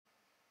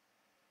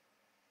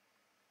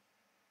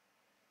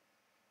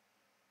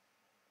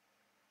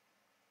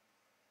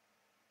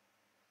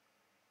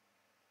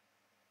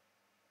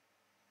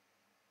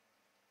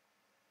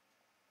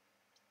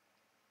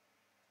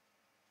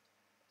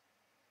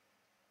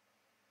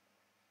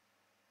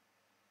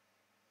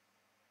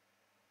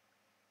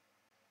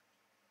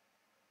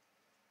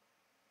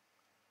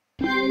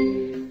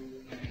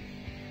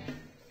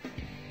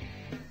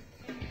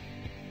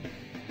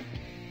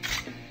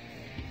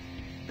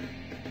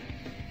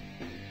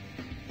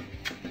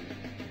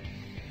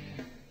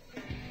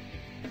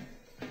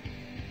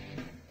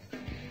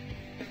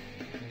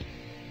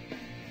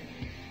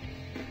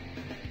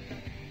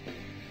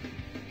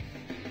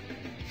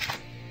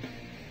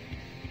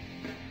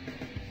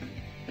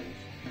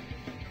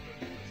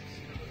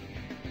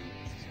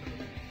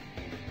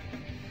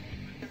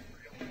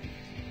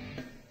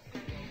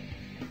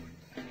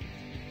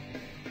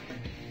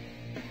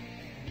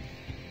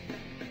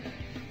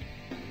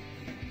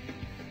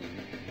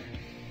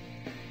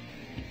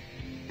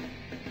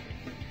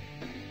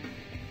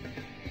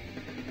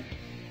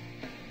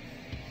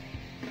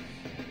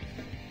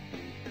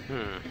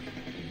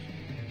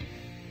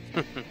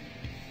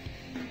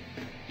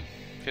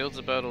Fields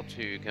of Battle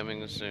 2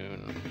 coming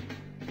soon.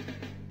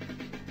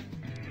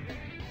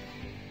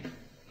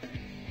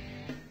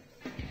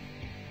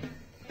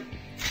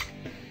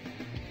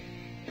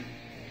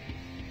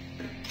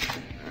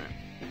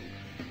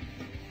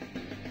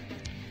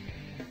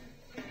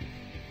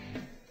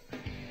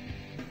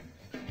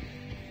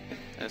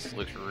 This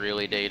looks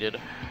really dated.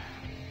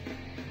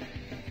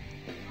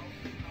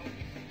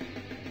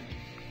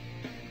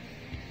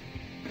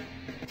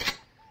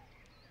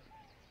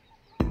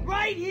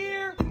 Right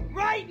here,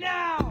 right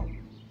now!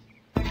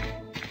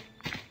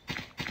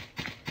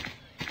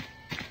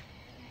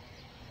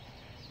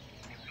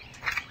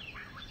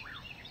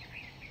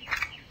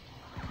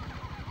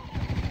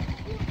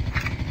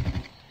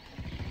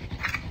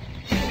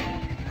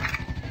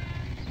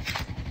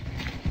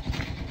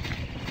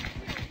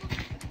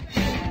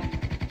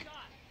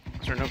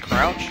 Is there no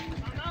crouch?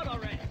 I'm out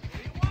already.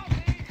 What are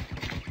you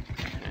doing?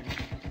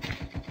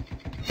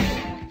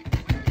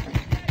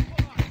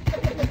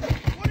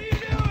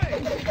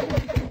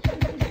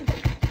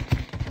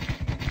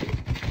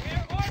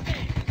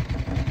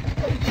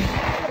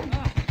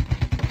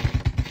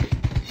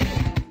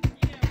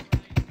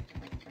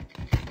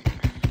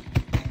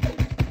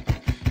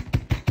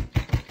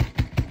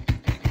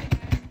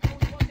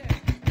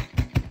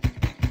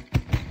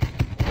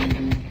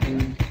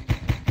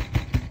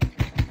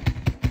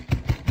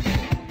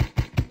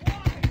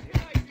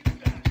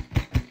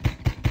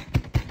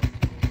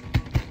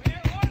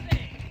 Where are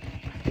they?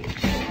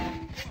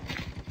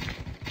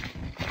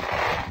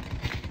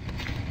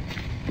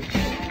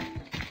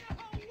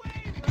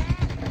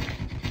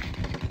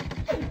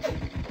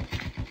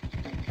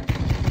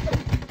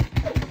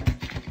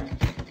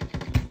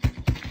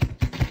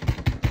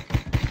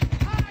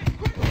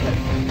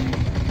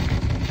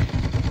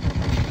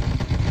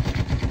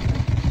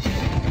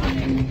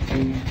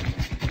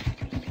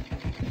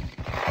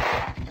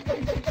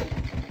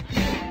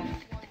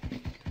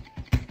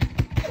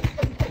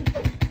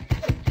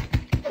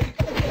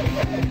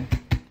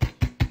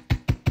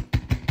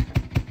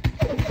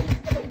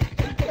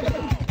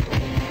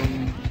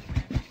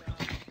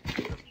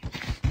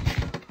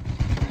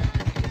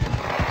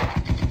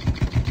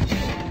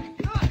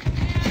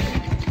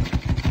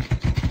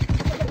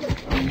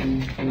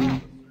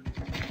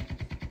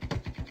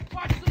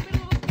 Watch the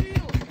middle of the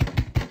field.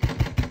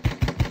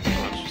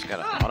 Oh, it's just got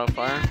an auto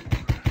fire.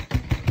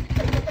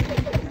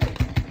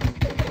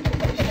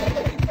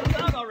 I'm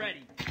out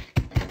already.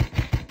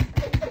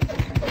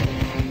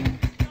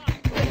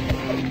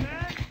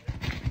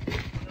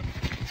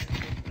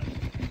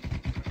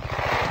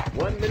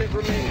 1 minute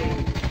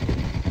remaining.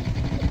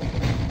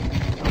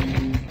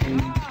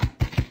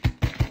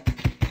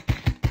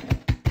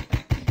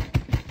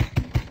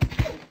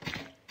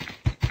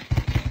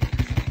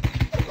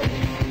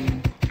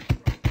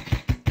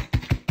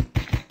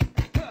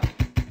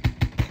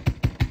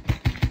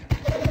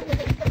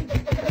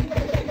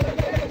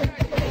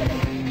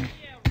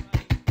 Yeah,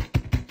 right.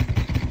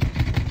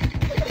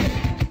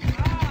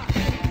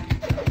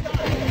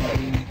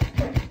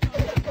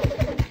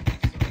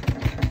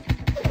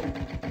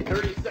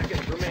 30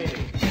 seconds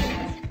remaining.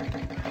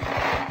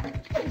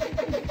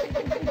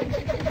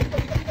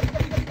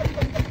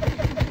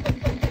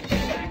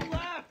 Back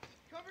left.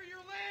 Cover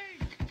your lane.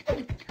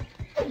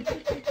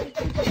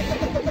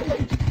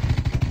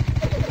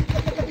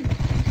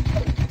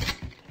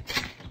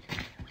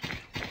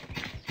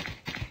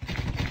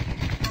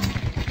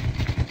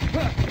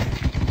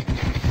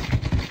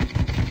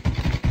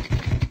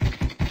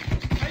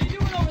 How you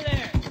doing over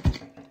there?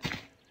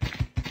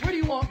 Where do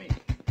you want me?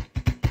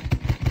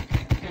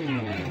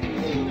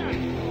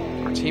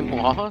 Our team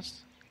lost?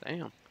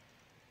 Damn.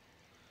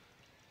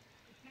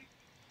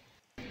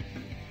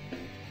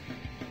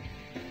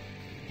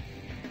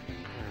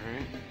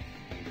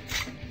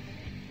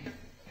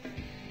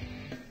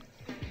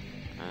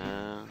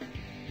 Alright.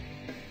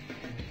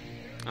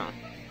 Oh.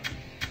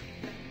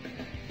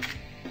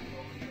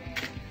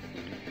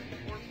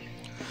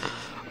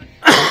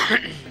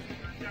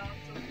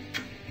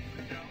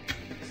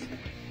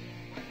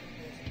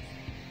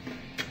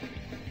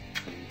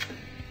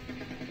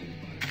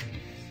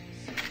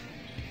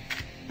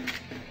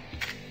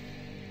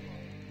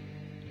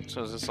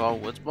 So is this all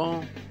Woods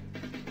ball?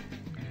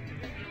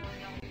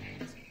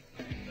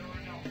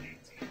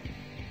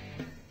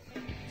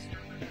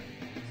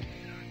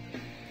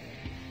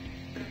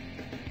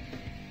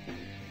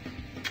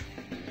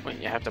 Wait,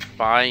 you have to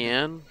buy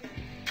in?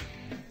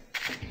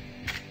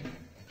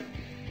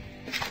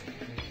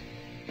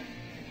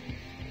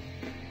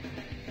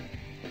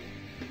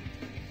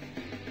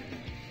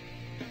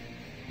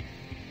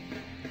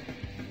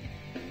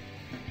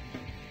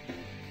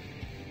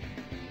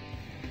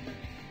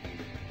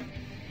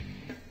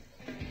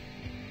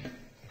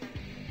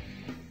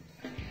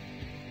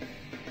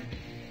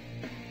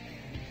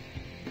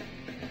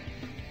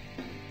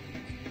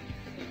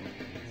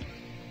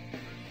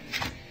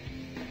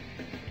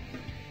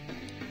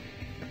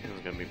 This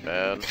is gonna be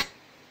bad.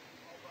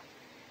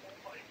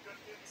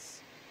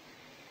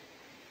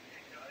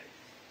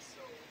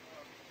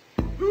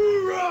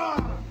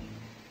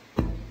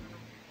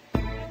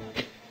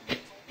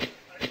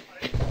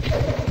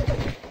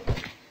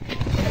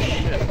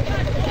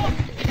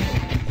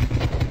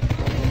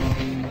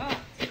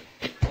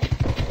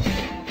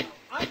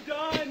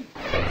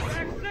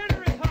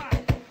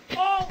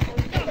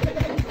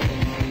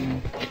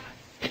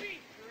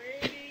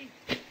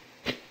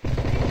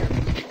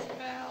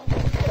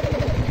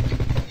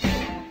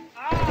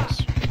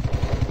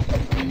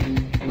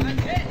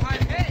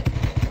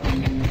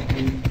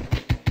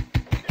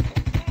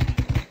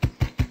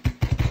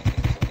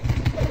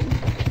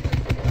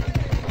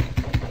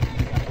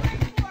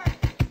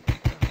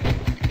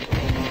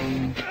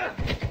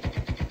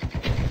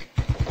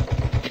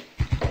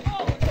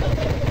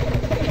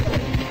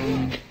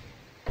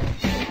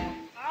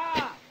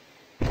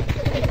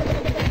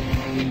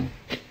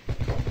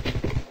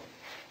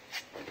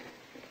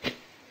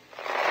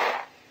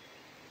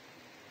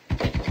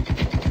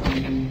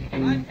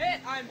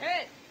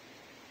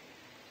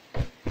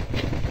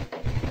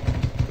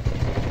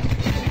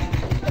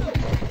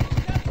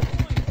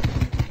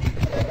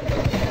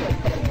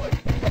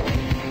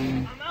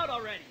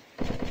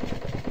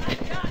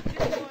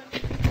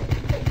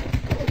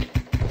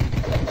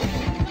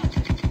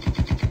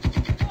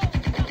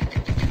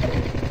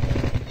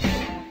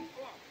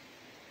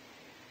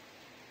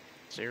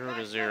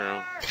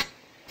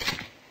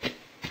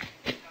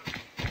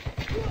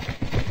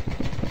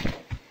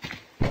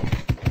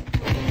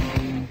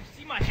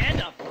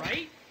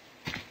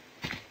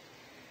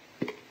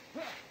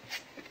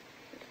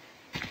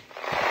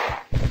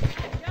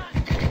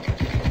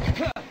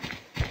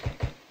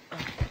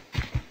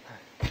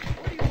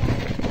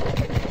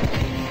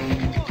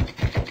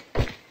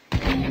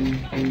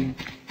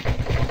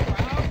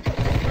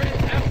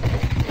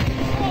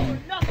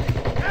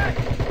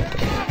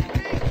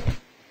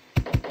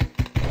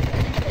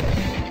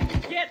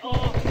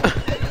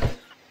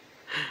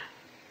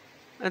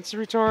 That's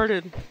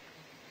retarded.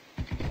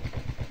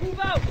 Move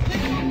out!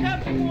 Take no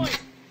capture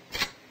point!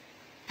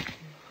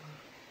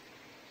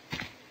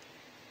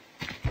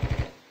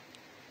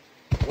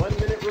 One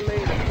minute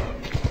remaining.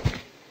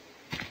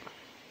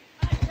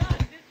 I got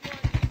this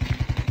one!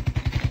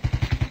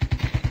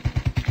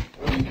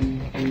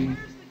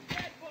 Where's the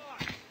dead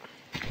box?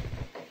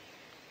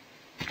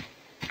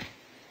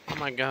 Oh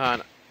my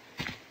god.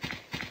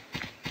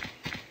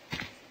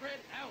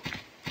 Spread out!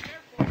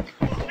 Careful!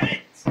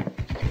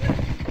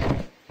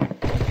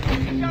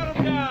 Got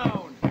him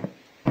down!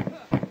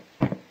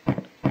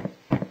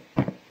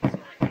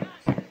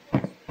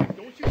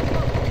 Don't you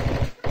stop.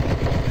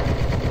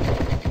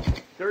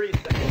 30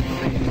 seconds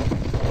remaining.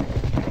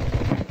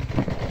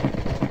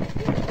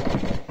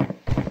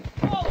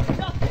 All or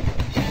nothing!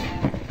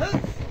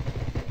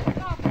 Get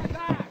off my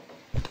back!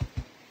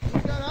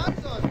 Who's got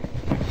odds on it?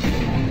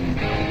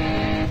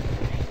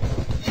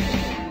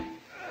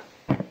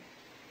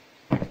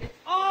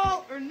 It's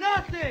all or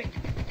nothing!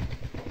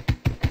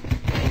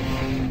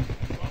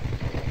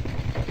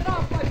 Get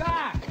off my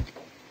back!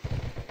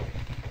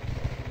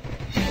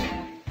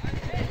 I'm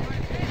hit!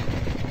 Where's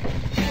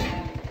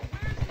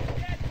the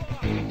dead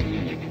box?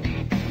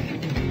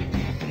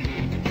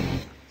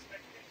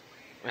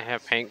 I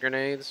have paint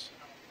grenades.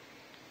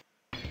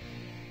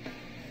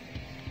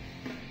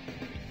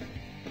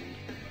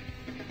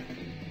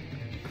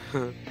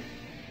 Alright.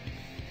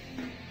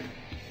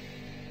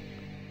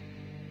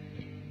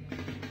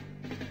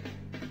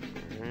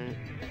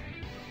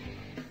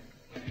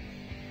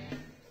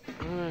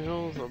 Where the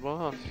hell's the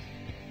boss?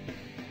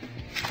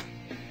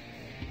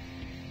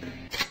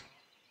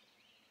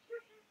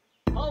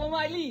 Follow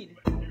my lead!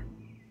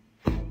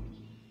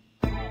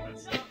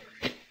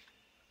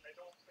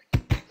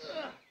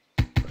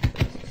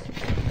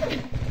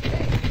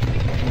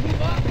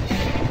 Move up!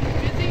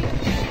 Busy?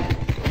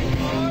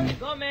 You're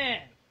the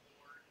man!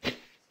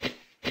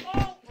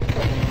 Oh!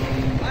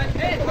 I'm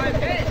hit!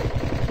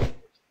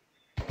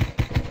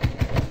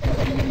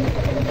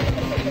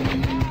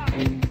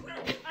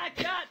 I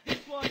got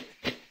this one!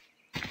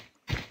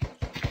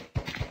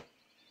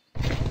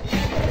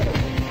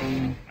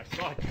 I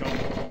saw it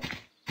coming.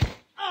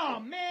 Oh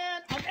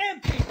man, I'm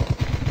empty!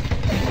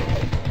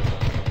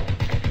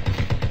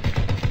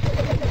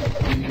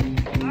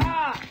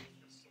 Ah!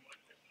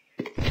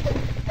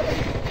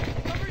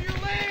 Cover your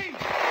lane!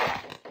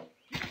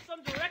 Give us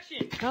some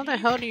direction! How the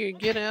hell do you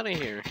get out of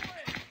here?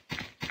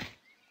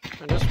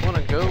 I just want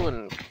to go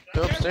and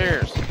go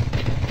upstairs. On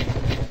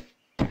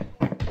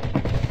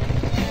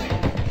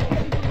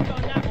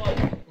that one.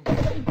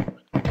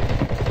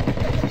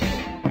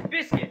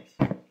 Biscuits!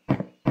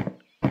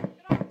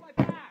 Get off my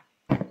back!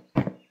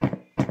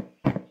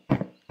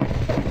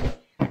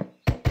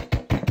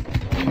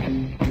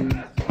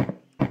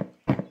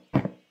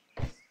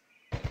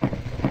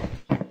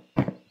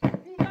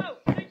 Move out!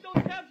 Take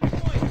those capture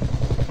points!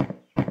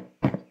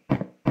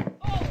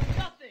 All or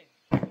nothing!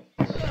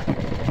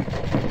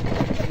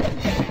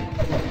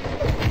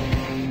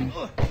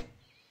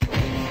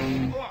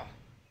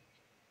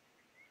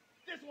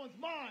 This one's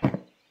mine!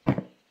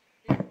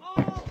 It's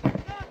all or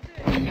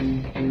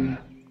nothing!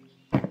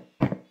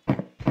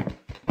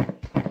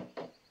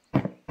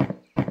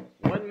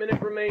 1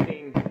 minute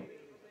remaining.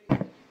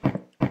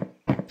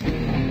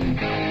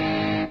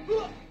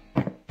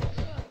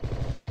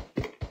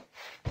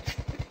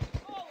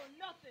 All or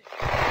nothing!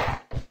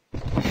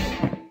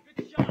 Good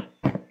shot!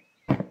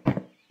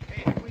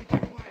 Hey, it's way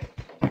too quiet.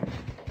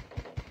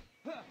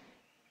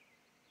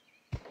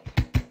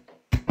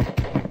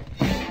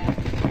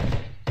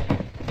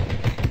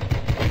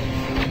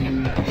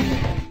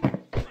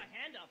 Put my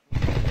hand up.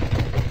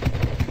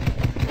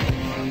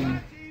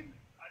 Back, team.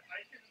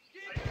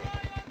 Keep your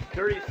eye on my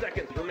 30 capture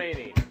seconds point.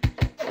 remaining.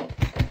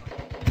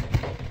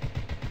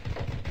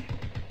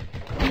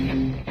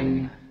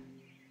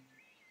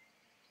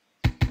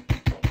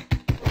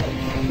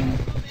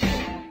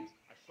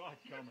 I saw it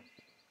coming.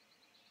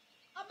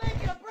 I'm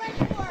making a break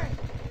for it!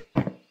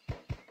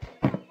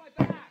 Get off my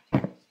back!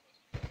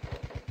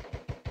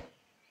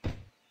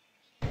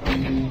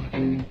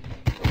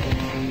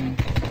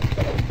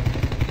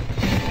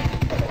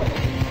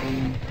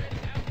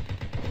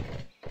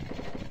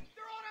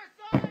 They're on our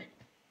side!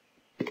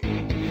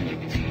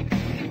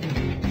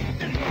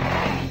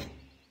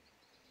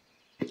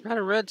 How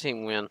did red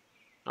team win?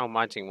 Oh,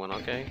 my team won,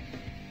 okay.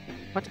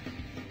 What?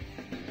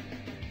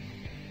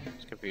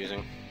 It's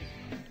confusing.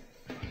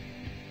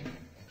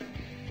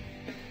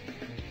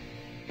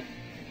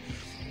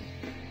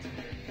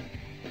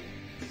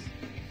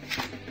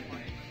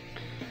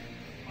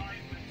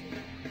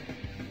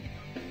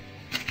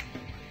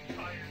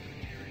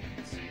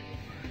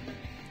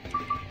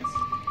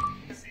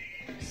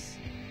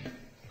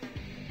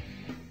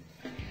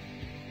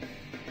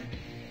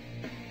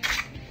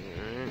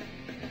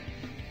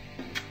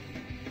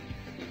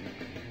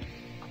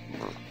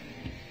 Alright.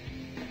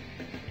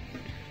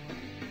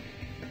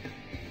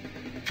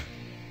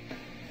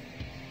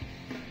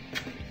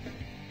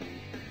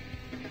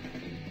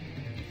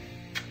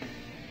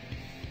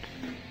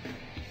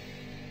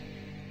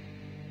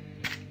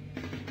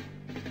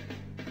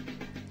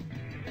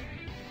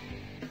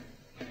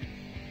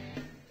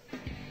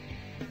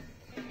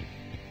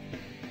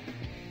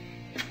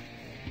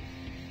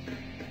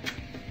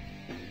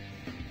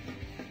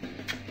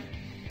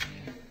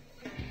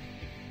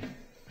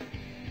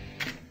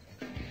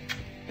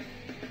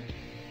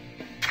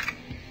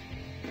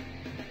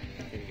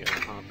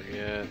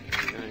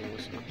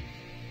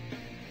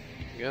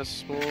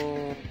 guess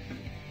we'll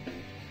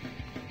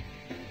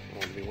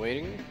be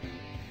waiting.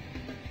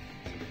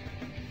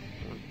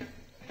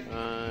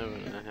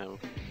 5.5.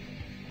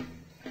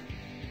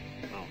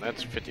 Oh,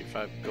 that's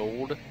 55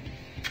 gold.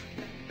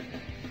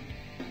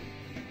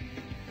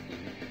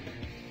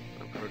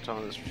 Our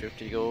proton is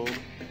 50 gold.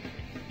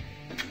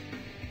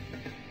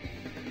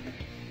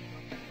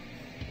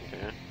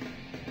 Okay.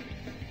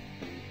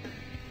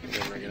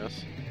 Whatever, I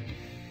guess.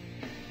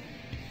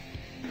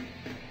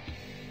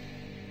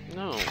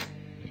 No.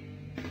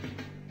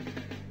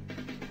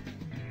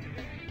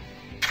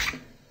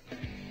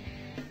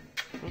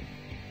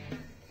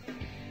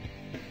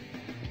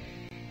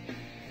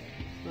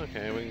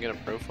 Okay, we can get a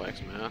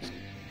Proflex mask.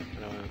 I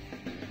don't know.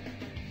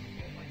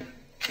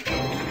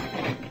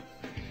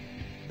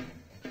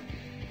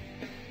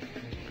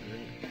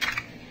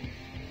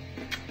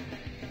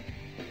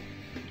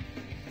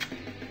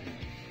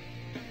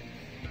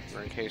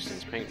 We're in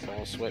Hastings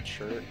paintball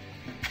sweatshirt.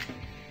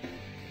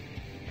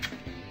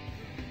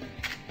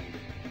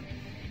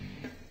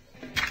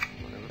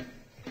 Whatever.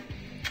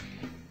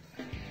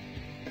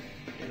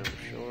 Denim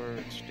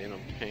shorts,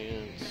 denim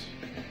pants.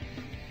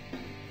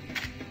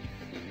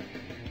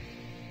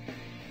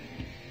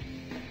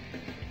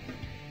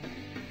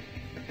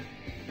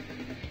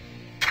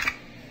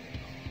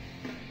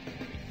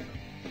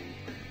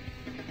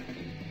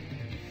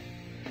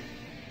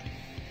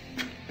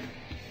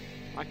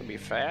 I could be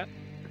fat.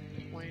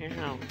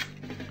 Wow.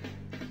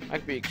 I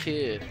could be a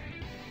kid.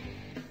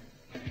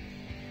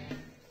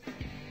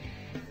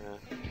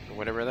 Or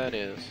whatever that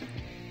is.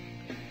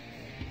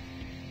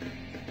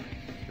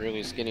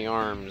 Really skinny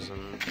arms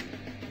and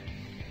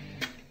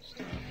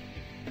stuff.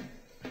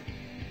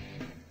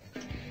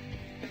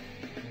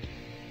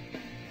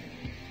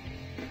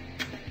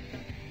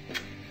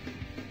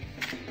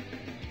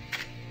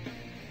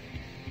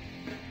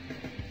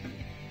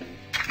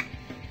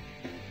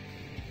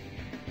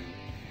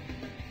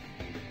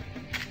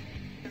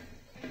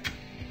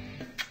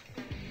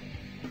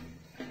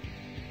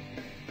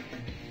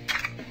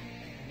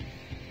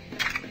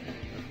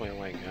 Definitely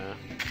like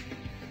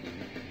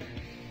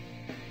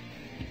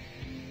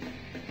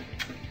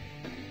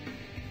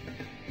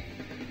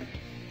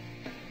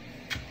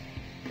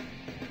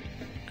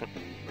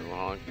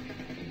wrong.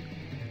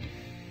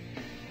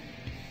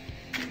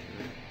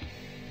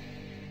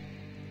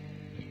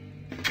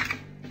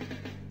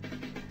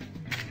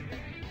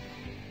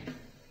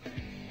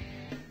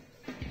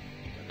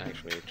 Didn't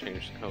actually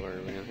change the color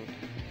of anything.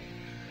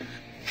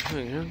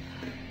 There we go.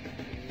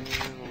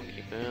 We'll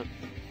keep that.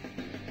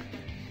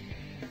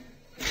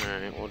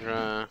 Alright, we'll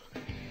try.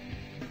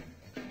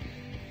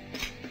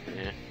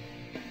 Yeah.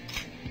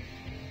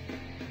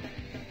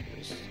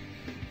 Just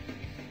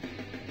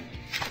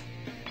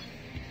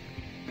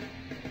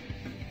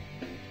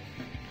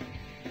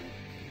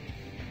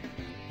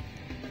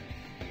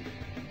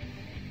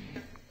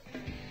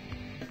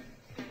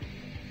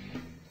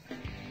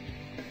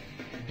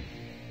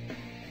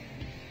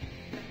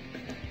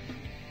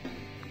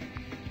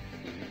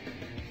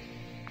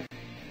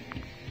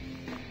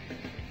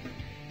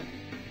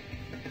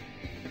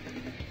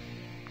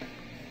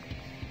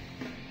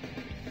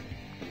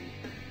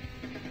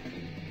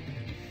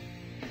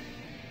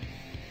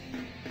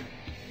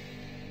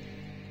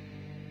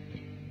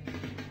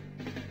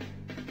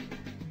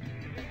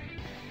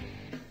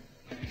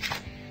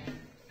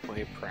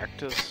play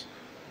practice.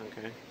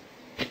 Okay.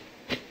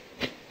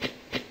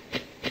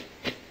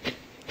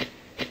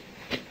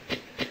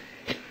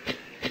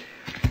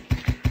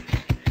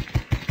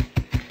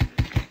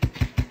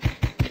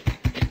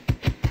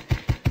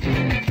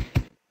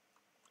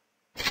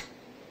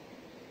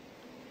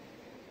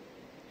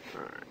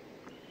 Alright.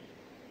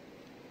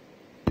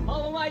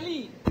 Follow my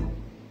lead.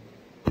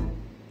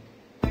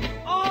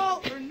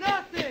 All or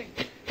nothing!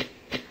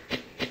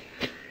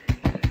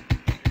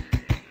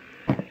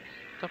 What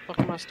the fuck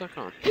am I stuck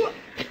on?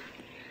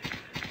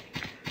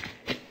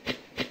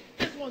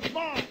 This one's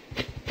mine!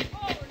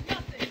 All or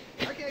nothing.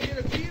 I can't get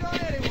a beat on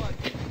anyone!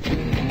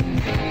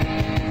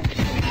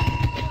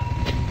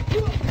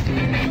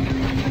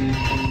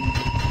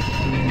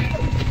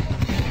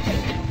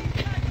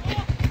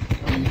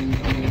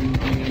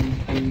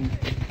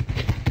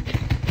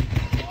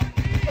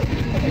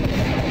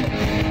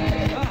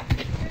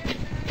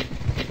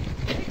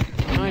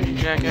 Behind you,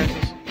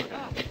 jackasses.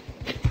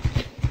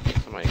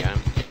 Somebody got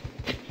him.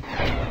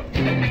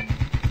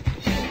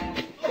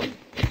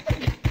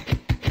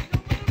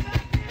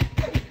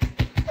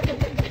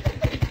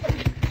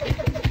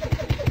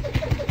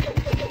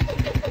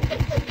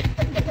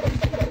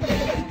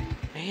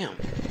 Damn.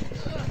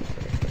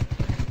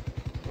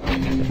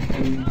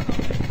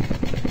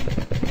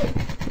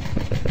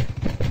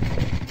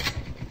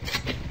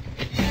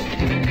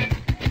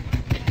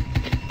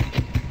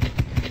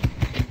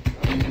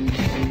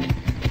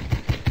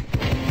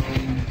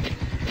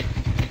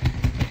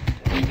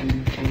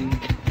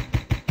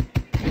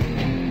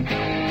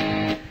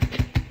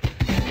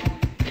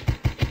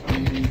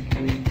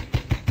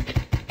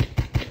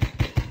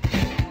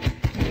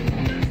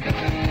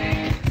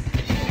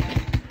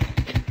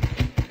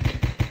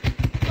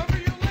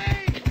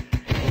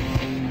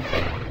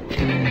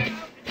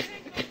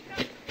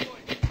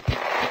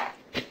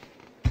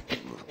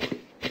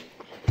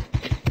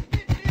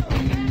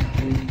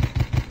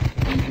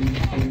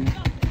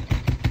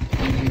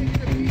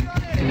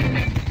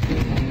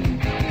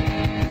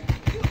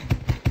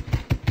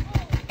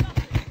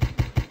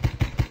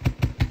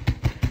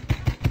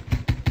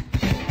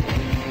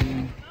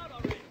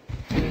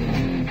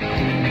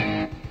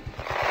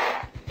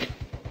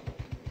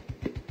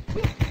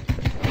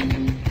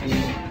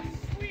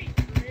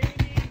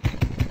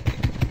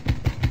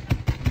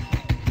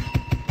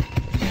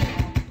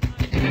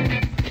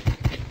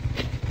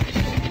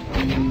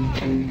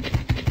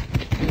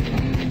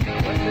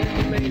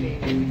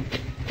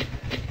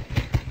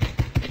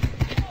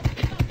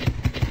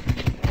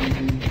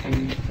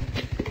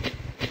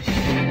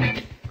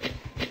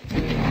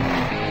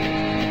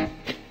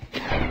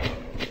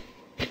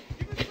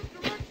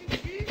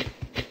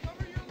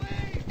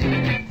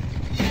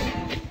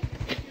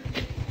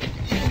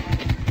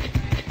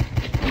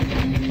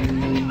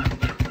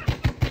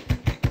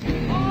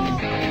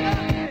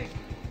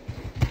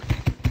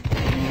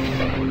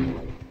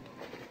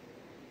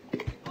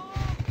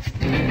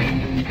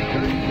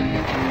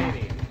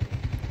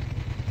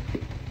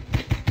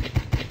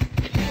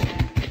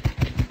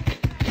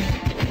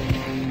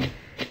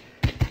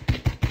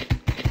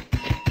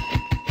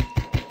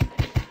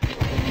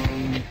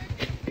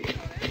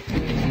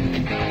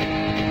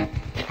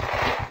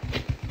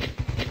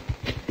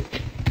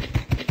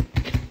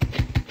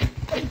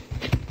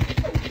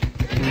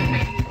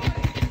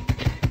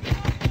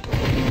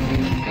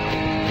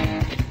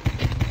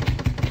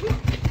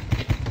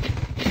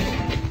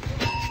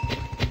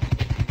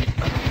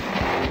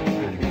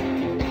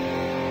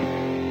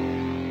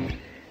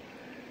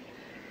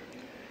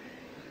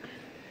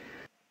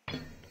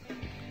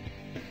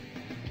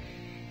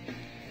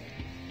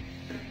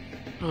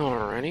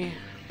 Alrighty.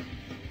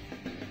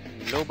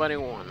 Nobody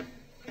won.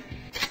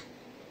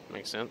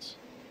 Makes sense.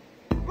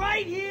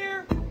 Right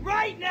here,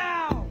 right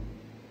now!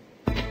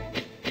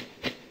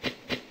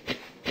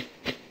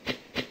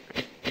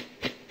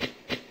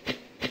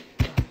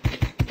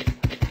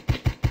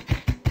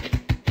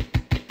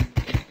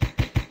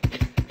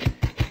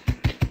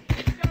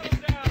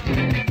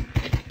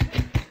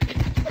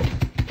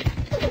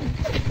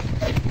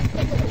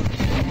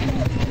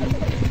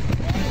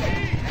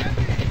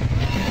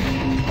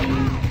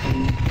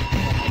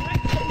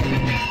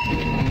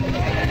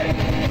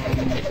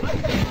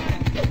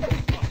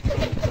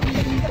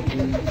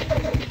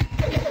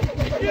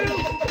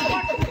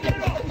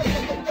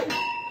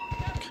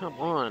 Come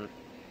on.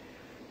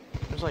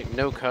 There's like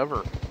no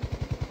cover.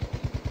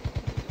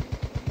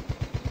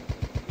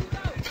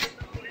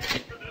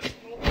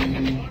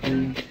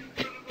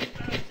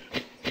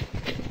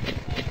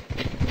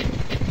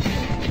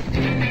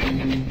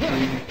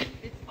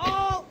 It's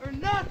all or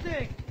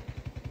nothing!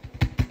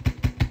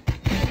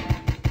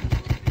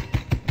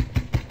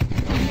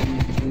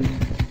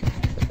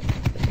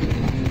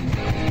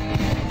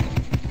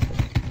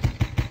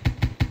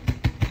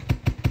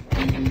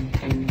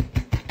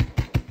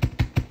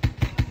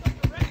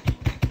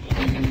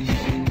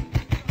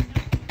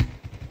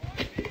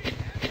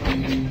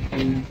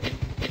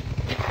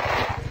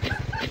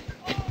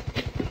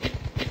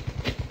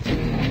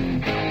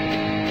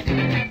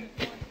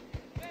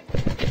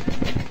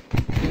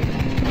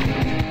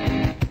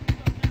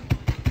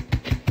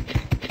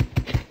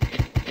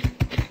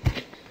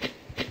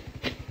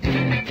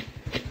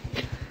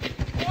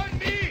 On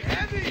me,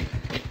 heavy!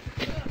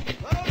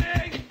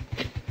 Loading!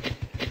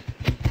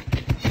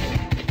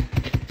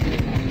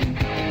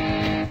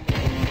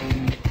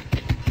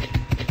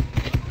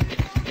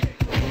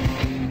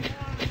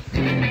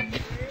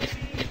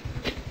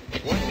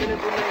 One minute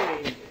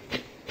remaining.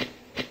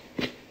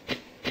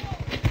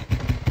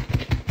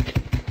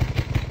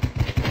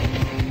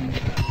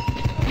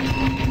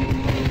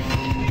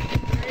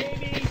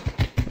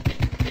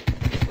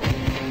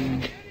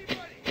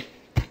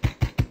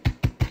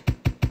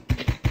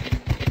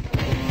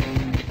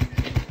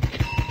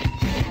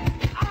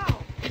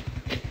 Ow!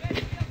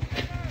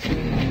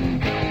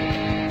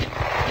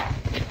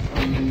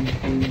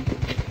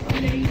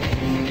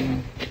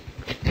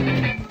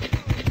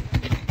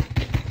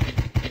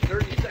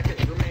 30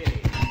 seconds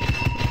remaining.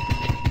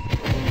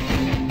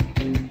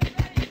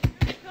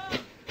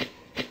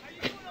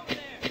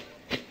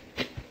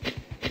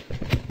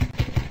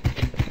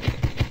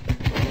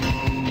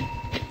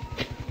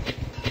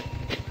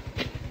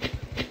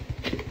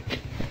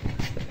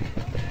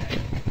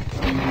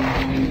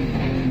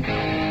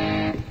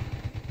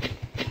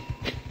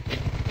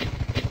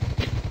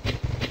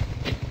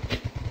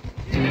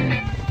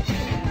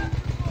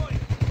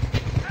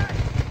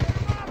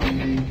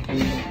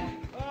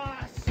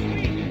 Ah,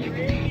 sweet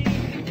Grady!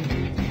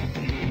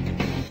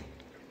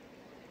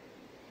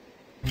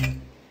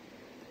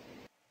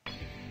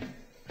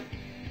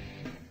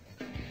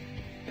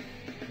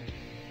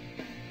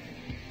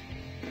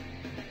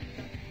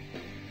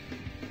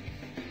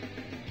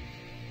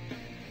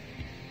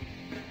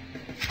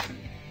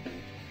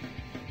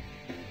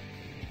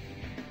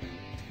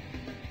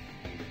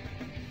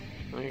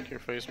 Link your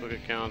Facebook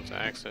account to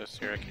access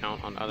your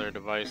account on other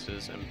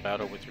devices and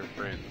battle with your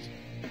friends.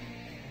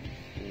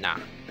 Nah.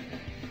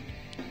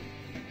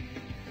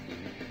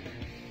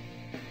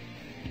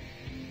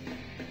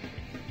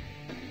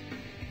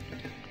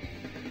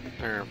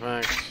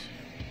 Perfect.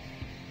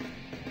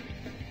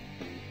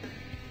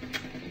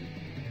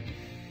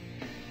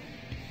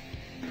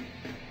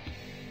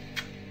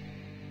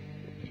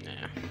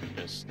 Nah,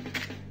 just...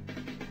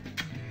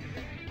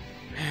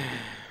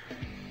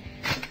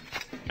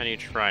 I need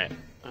to try it.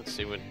 Let's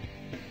see what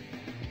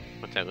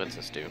that lets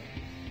us do.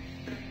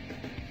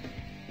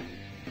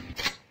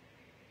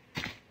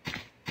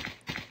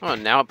 Oh,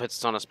 now it puts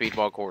us on a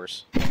speedball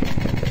course.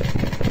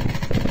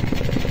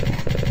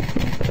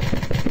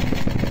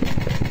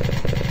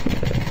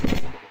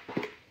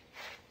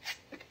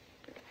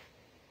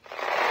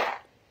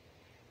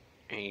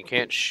 And you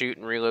can't shoot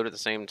and reload at the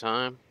same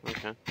time?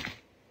 Okay.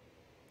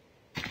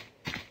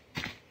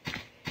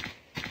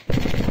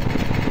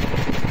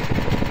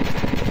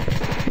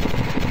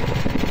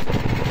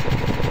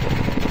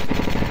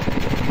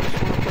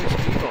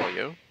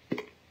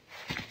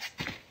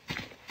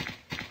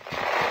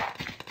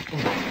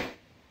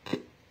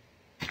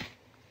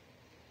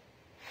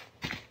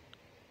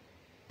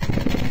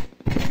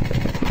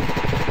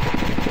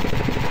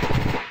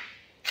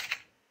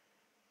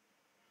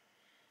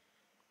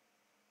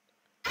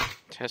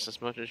 Test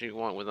as much as you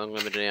want with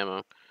unlimited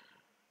ammo.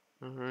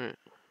 Alright.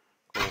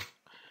 Cool.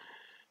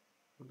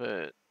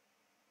 But,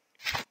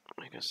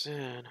 like I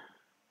said,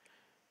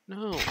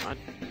 no, I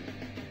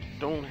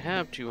don't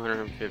have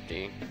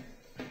 250.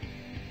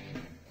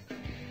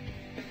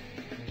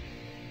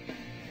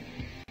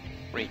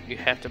 Wait, you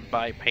have to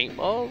buy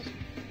paintballs?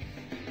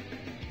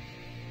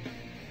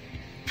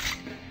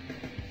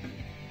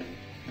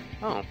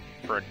 Oh,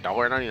 for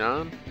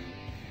 $1.99?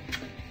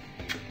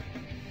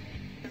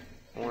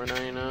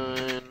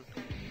 $4.99.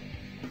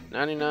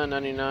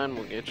 $99.99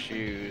 will get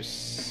you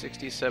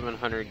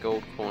 6,700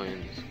 gold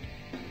coins.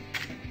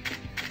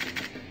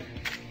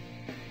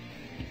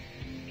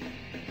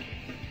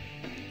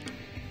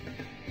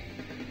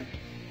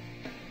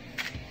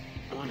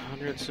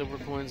 $100 silver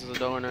coins is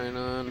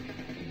 $1.99,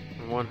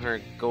 and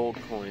 100 gold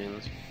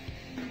coins.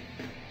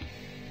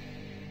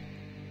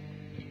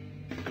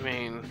 I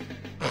mean,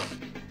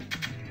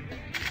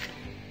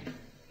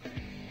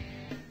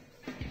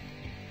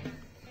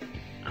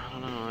 I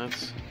don't know.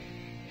 That's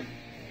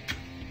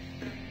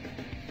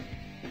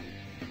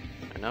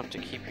enough to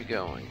keep you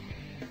going.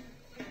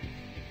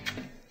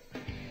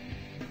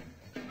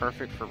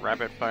 Perfect for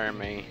rapid fire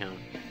mayhem.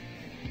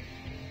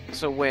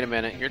 So wait a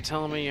minute, you're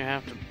telling me you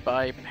have to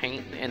buy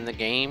paint in the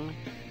game?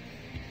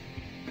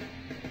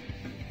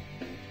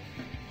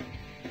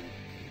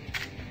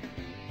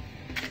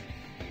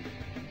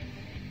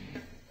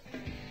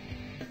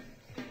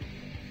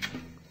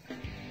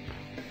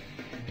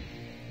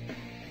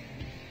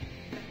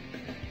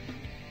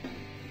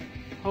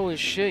 Holy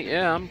shit,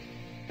 yeah, I'm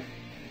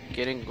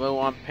getting low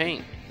on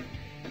paint.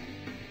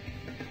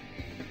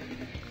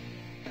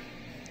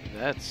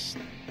 That's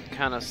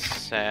kind of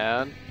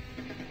sad.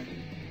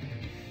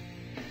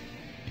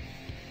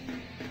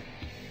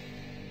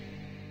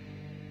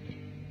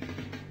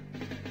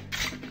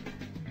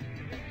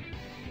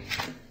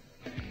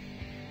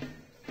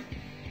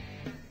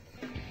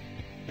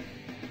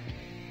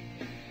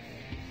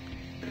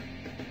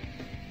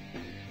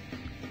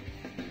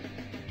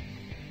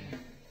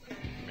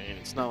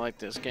 It's not like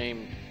this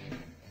game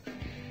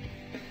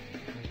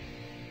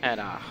had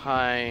a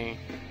high...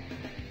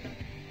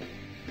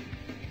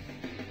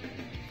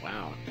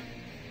 Wow.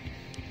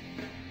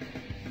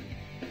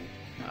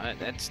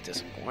 That's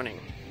disappointing.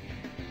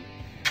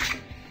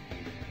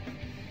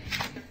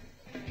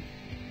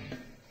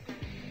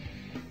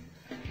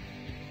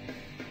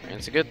 And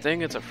it's a good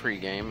thing it's a free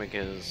game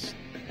because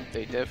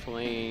they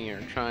definitely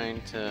are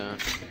trying to...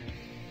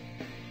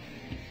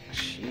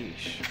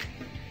 Sheesh.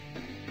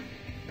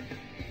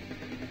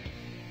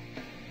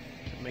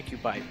 Make you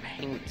buy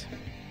paint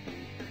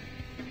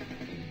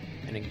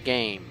in a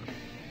game.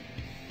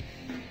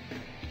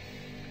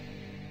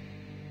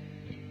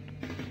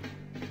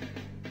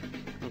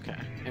 Okay,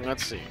 and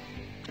let's see.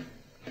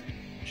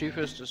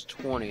 Cheapest is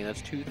 20.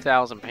 That's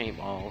 2,000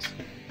 paintballs.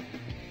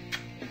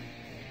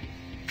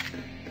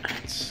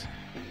 That's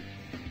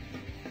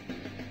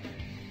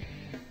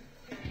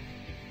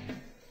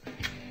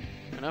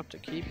enough to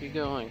keep you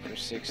going for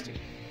 60.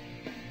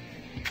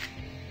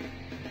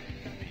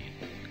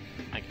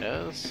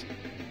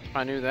 If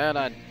I knew that,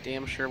 I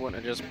damn sure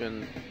wouldn't have just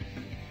been...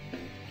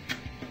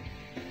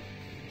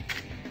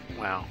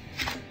 Wow.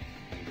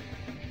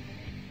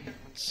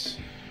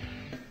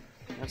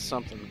 That's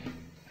something.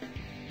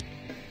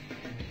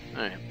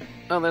 Alright.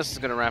 Well, this is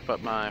going to wrap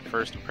up my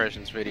first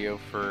impressions video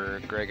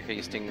for Greg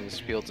Hastings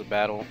Fields of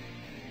Battle.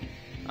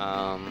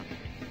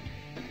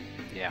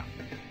 Yeah.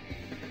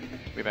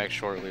 Be back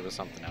shortly with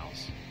something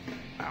else.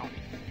 Wow.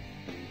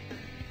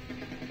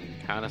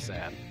 Kinda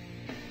sad.